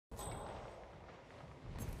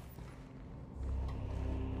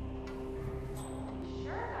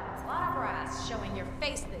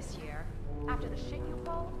face this year. After the shit you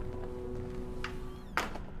pulled?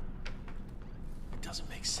 It doesn't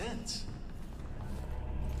make sense.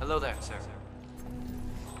 Hello there, sir.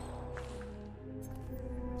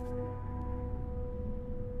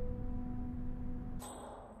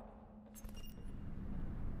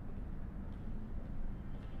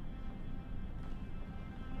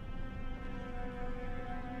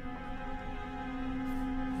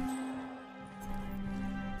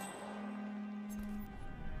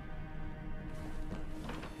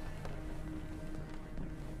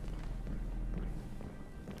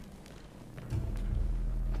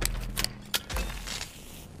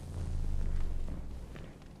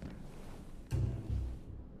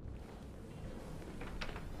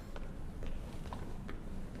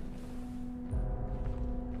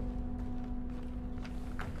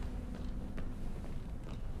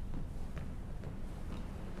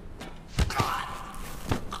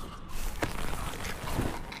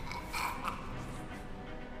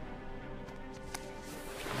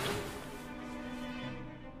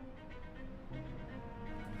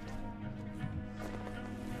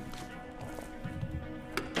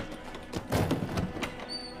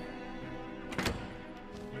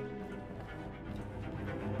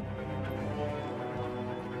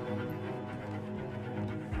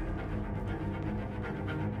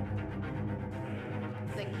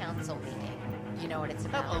 The council meeting. You know what it's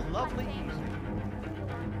about? Have a lovely evening.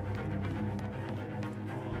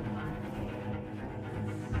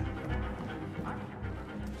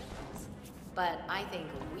 But I think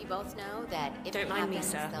we both know that if Don't it mind me,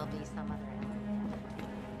 happens, sir. there'll be some other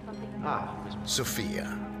something. Ah,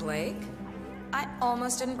 Sophia, Blake? I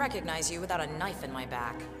almost didn't recognize you without a knife in my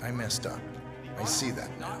back. I messed up. I see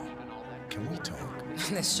that now. Can we talk?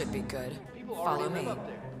 This should be good. People Follow already me. live up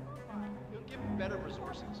there. You'll give them better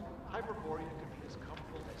resources. Hyperborea could be as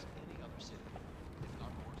comfortable as any other city, if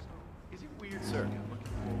not more so. is it weird, sir? Looking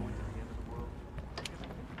forward to the end of the world.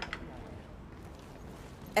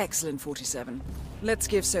 Excellent, 47. Let's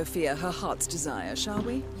give Sophia her heart's desire, shall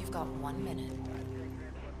we? You've got 1 minute.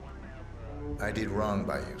 I did wrong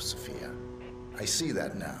by you, Sophia. I see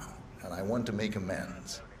that now, and I want to make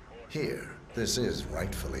amends. Here, this is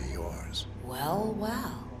rightfully yours. Well,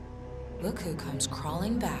 well. Look who comes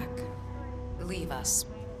crawling back. Leave us.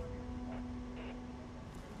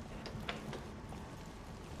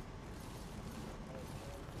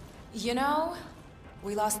 You know,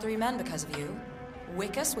 we lost 3 men because of you.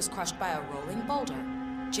 Wickus was crushed by a rolling boulder.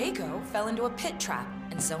 Jaco fell into a pit trap.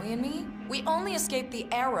 And Zoe and me, we only escaped the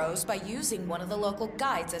arrows by using one of the local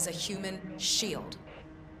guides as a human shield.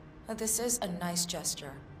 This is a nice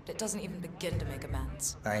gesture. It doesn't even begin to make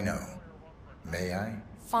amends. I know. May I?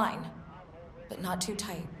 Fine, but not too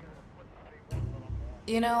tight.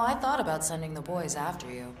 You know, I thought about sending the boys after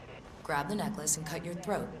you. Grab the necklace and cut your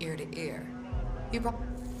throat ear to ear. You brought...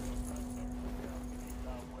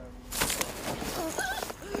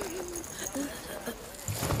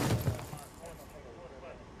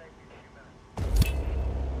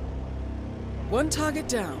 One target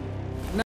down.